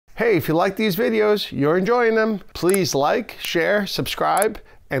Hey, if you like these videos, you're enjoying them, please like, share, subscribe,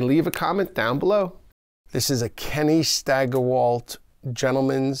 and leave a comment down below. This is a Kenny Steigerwalt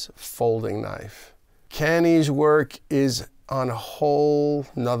gentleman's folding knife. Kenny's work is on a whole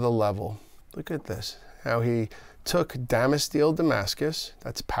nother level. Look at this, how he took Damascus,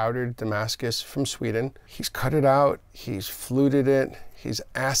 that's powdered Damascus from Sweden. He's cut it out, he's fluted it, he's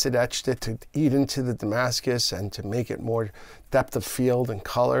acid etched it to eat into the Damascus and to make it more depth of field and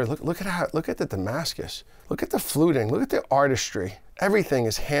color. Look at the Damascus. Look at the fluting, look at the artistry. Everything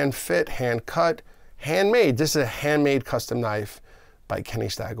is hand fit, hand cut, handmade. This is a handmade custom knife by Kenny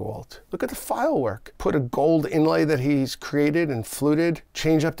Steigerwalt. Look at the file work. Put a gold inlay that he's created and fluted,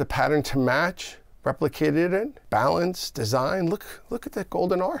 change up the pattern to match, replicated it, balance, design. Look at that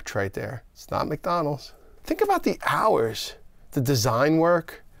golden arch right there. It's not McDonald's. Think about the hours, the design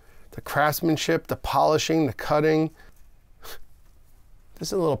work, the craftsmanship, the polishing, the cutting. This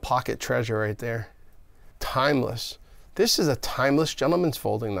is a little pocket treasure right there. Timeless. This is a timeless gentleman's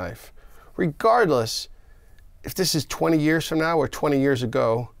folding knife. Regardless if this is 20 years from now or 20 years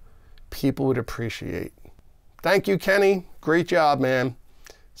ago, people would appreciate. Thank you, Kenny. Great job, man.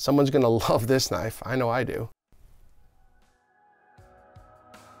 Someone's gonna love this knife. I know I do.